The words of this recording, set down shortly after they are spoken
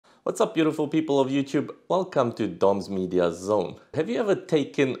What's up, beautiful people of YouTube? Welcome to Dom's Media Zone. Have you ever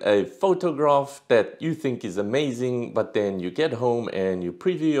taken a photograph that you think is amazing, but then you get home and you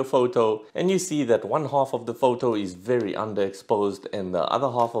preview your photo and you see that one half of the photo is very underexposed and the other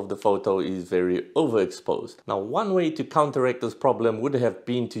half of the photo is very overexposed? Now, one way to counteract this problem would have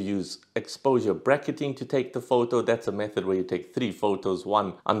been to use exposure bracketing to take the photo. That's a method where you take three photos,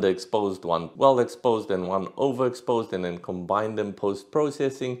 one underexposed, one well exposed, and one overexposed, and then combine them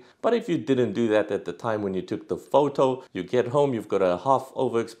post-processing. But if you didn't do that at the time when you took the photo, you get home, you've got a half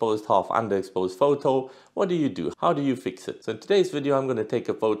overexposed, half underexposed photo. What do? How do you fix it? So in today's video, I'm going to take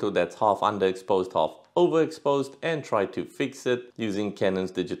a photo that's half underexposed, half overexposed, and try to fix it using Canon's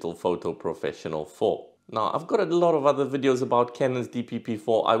Digital Photo Professional 4. Now, I've got a lot of other videos about Canon's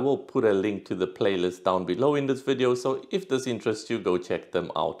DPP4. I will put a link to the playlist down below in this video, so if this interests you, go check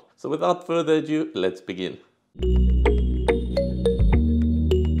them out. So without further ado, let's begin.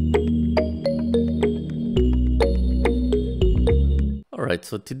 Alright,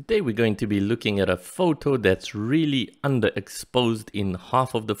 so today we're going to be looking at a photo that's really underexposed in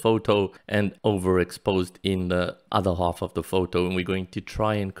half of the photo and overexposed in the other half of the photo, and we're going to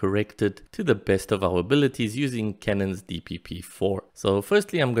try and correct it to the best of our abilities using Canon's DPP4. So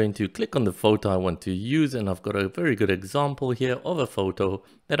firstly, I'm going to click on the photo I want to use, and I've got a very good example here of a photo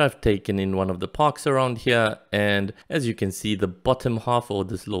that I've taken in one of the parks around here, and as you can see, the bottom half, or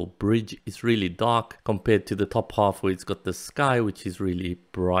this little bridge, is really dark compared to the top half where it's got the sky, which is really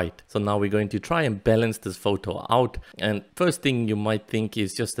bright. So now we're going to try and balance this photo out, and first thing you might think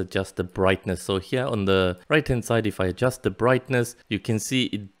is just adjust the brightness. So here on the right hand side, if I adjust the brightness, you can see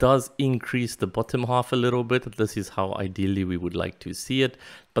it does increase the bottom half a little bit. This is how ideally we would like to see it,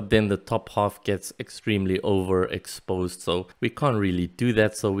 but then the top half gets extremely overexposed, so we can't really do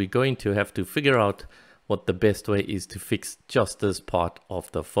that. So we're going to have to figure out what the best way is to fix just this part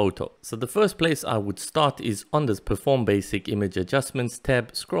of the photo. So the first place I would start is on this Perform Basic Image Adjustments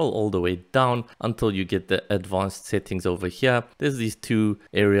tab. Scroll all the way down until you get the advanced settings over here. There's these two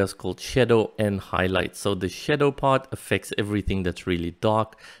areas called shadow and highlights. So the shadow part affects everything that's really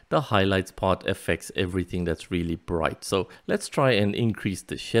dark. The highlights part affects everything that's really bright. So let's try and increase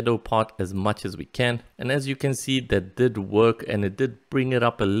the shadow part as much as we can. And as you can see, that did work, and it did bring it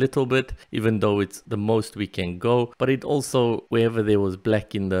up a little bit, even though it's the most we can go. But it also, wherever there was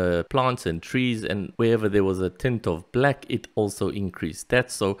black in the plants and trees, and wherever there was a tint of black, it also increased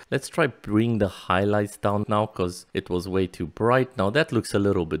that. So let's try bring the highlights down now, because it was way too bright. Now that looks a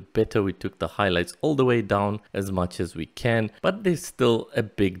little bit better. We took the highlights all the way down as much as we can, but there's still a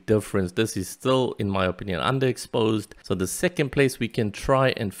big difference. This is still, in my opinion, underexposed. So the second place we can try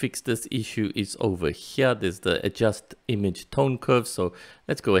and fix this issue is over here. There's the adjust image tone curve. So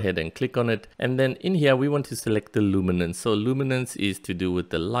let's go ahead and click on it, and then in here we want to select the luminance. So luminance is to do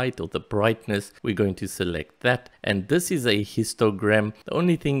with the light or the brightness. We're going to select that, and this is a histogram. The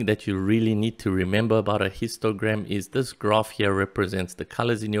only thing that you really need to remember about a histogram is this graph here represents the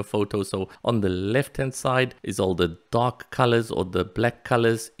colors in your photo. So on the left hand side is all the dark colors or the black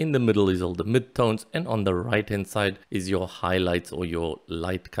colors, in the middle is all the midtones, and on the right hand side is your highlights or your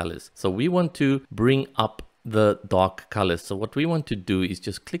light colors. So we want to bring up the dark colors. So what we want to do is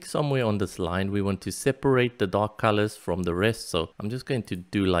just click somewhere on this line. We want to separate the dark colors from the rest. So I'm just going to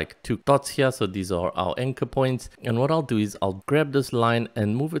do like two dots here. So these are our anchor points. And what I'll do is I'll grab this line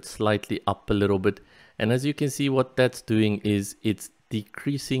and move it slightly up a little bit. And as you can see, what that's doing is it's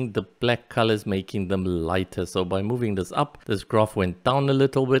decreasing the black colors, making them lighter. So by moving this up, this graph went down a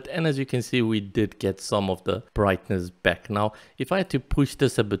little bit, and as you can see, we did get some of the brightness back. Now if I had to push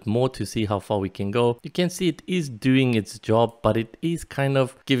this a bit more to see how far we can go, you can see it is doing its job, but it is kind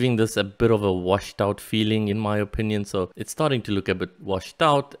of giving this a bit of a washed out feeling, in my opinion. So it's starting to look a bit washed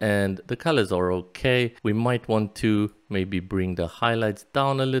out, and the colors are okay. We might want to maybe bring the highlights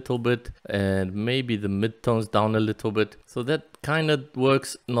down a little bit, and maybe the midtones down a little bit. So that kind of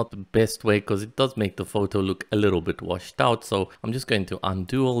works, not the best way, because it does make the photo look a little bit washed out. So I'm just going to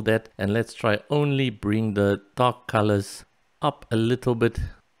undo all that, and let's try only bring the dark colors up a little bit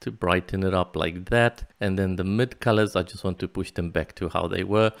to brighten it up like that. And then the mid colors, I just want to push them back to how they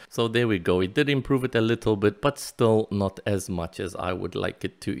were. So there we go. It did improve it a little bit, but still not as much as I would like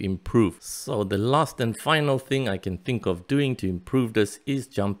it to improve. So the last and final thing I can think of doing to improve this is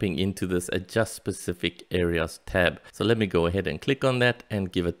jumping into this adjust specific areas tab. So let me go ahead and click on that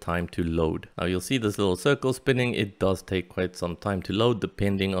and give it time to load. Now you'll see this little circle spinning. It does take quite some time to load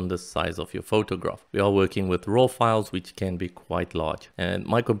depending on the size of your photograph. We are working with RAW files, which can be quite large, and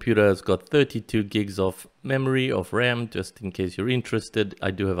my computer has got 32 gigs of memory of RAM, just in case you're interested.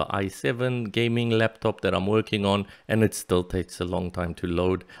 I do have an i7 gaming laptop that I'm working on, and it still takes a long time to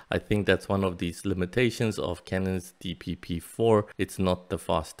load. I think that's one of these limitations of Canon's DPP4. It's not the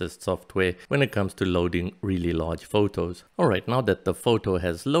fastest software when it comes to loading really large photos. Alright, now that the photo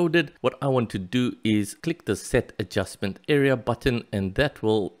has loaded, what I want to do is click the Set Adjustment Area button, and that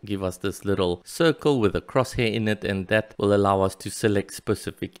will give us this little circle with a crosshair in it, and that will allow us to select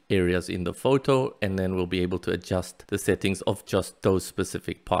specific areas in the photo, and then we'll be able to adjust the settings of just those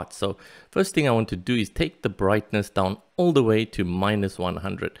specific parts. So first thing I want to do is take the brightness down all the way to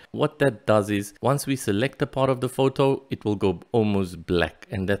 -100. What that does is once we select a part of the photo, it will go almost black,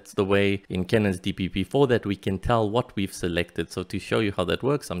 and that's the way in Canon's DPP4 that we can tell what we've selected. So to show you how that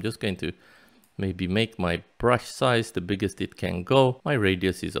works, I'm just going to maybe make my brush size the biggest it can go. My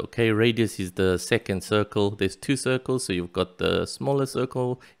radius is okay. Radius is the second circle. There's two circles, so you've got the smaller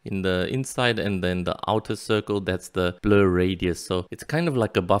circle in the inside and then the outer circle, that's the blur radius. So it's kind of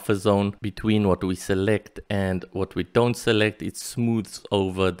like a buffer zone between what we select and what we don't select. It smooths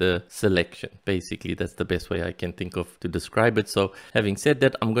over the selection. Basically, that's the best way I can think of to describe it. So having said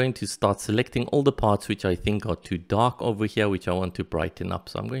that, I'm going to start selecting all the parts which I think are too dark over here, which I want to brighten up.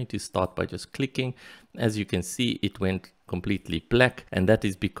 So I'm going to start by just clicking. As you can see, it went completely black, and that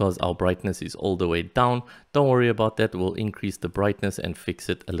is because our brightness is all the way down. Don't worry about that. We'll increase the brightness and fix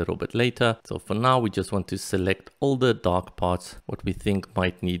it a little bit later. So for now, we just want to select all the dark parts, what we think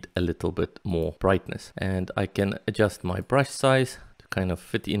might need a little bit more brightness. And I can adjust my brush size to kind of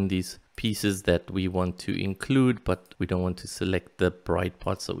fit in these pieces that we want to include, but we don't want to select the bright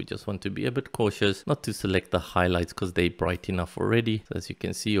parts, so we just want to be a bit cautious not to select the highlights because they're bright enough already. So as you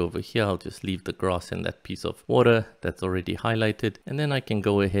can see over here, I'll just leave the grass and that piece of water that's already highlighted, and then I can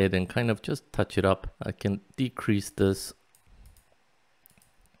go ahead and kind of just touch it up. I can decrease this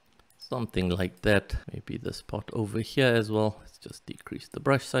something like that, maybe the spot over here as well. Let's just decrease the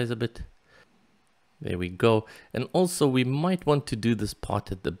brush size a bit. There we go. And also we might want to do this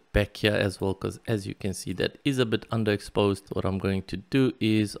part at the back here as well, because as you can see, that is a bit underexposed. What I'm going to do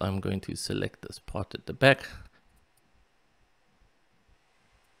is I'm going to select this part at the back.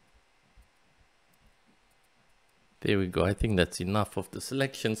 There we go. I think that's enough of the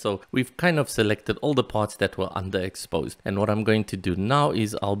selection. So we've kind of selected all the parts that were underexposed. And what I'm going to do now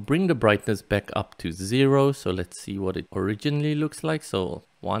is I'll bring the brightness back up to 0. So let's see what it originally looks like. So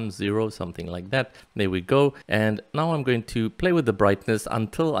 1, 0, something like that. There we go. And now I'm going to play with the brightness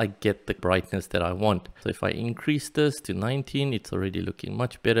until I get the brightness that I want. So if I increase this to 19, it's already looking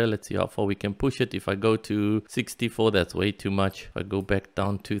much better. Let's see how far we can push it. If I go to 64, that's way too much. If I go back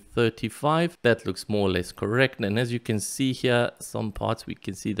down to 35, that looks more or less correct. And as you can see here, some parts we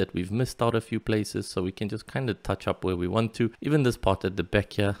can see that we've missed out a few places, so we can just kind of touch up where we want to. Even this part at the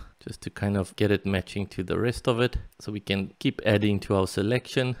back here, just to kind of get it matching to the rest of it. So we can keep adding to our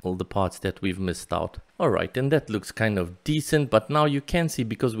selection all the parts that we've missed out. Alright, and that looks kind of decent, but now you can see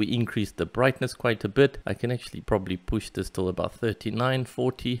because we increased the brightness quite a bit, I can actually probably push this till about 39,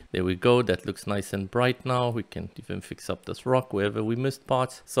 40. There we go, that looks nice and bright now. We can even fix up this rock wherever we missed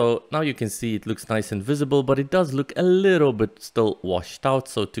parts. So now you can see it looks nice and visible, but it does look a little bit still washed out.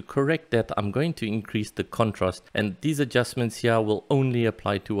 So to correct that, I'm going to increase the contrast, and these adjustments here will only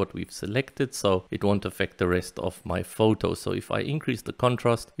apply to what we've selected, so it won't affect the rest of my photo. So if I increase the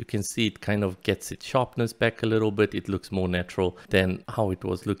contrast, you can see it kind of gets its sharpness back a little bit. It looks more natural than how it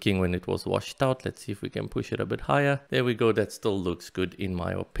was looking when it was washed out. Let's see if we can push it a bit higher. There we go. That still looks good in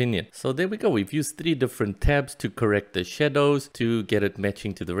my opinion. So there we go. We've used 3 different tabs to correct the shadows, to get it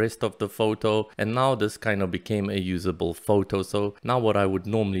matching to the rest of the photo, and now this kind of became a usable photo. So now what I would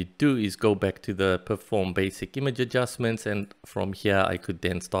normally do is go back to the perform basic image adjustments, and from here I could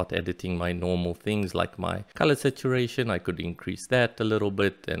then start editing my normal things like my color saturation. I could increase that a little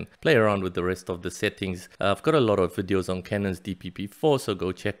bit and play around with the rest of the settings. I've got a lot of videos on Canon's DPP4, so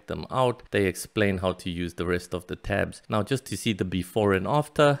go check them out. They explain how to use the rest of the tabs. Now just to see the before and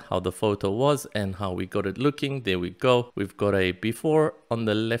after, how the photo was and how we got it looking, there we go. We've got a before on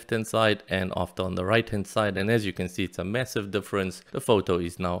the left hand side and after on the right hand side, and as you can see, it's a massive difference. The photo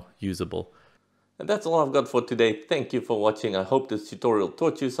is now usable. And that's all I've got for today. Thank you for watching. I hope this tutorial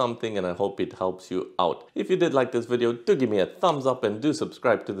taught you something, and I hope it helps you out. If you did like this video, do give me a thumbs up and do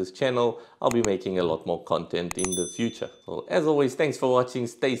subscribe to this channel. I'll be making a lot more content in the future. So as always, thanks for watching.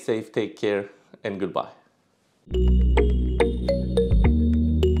 Stay safe, take care, and goodbye.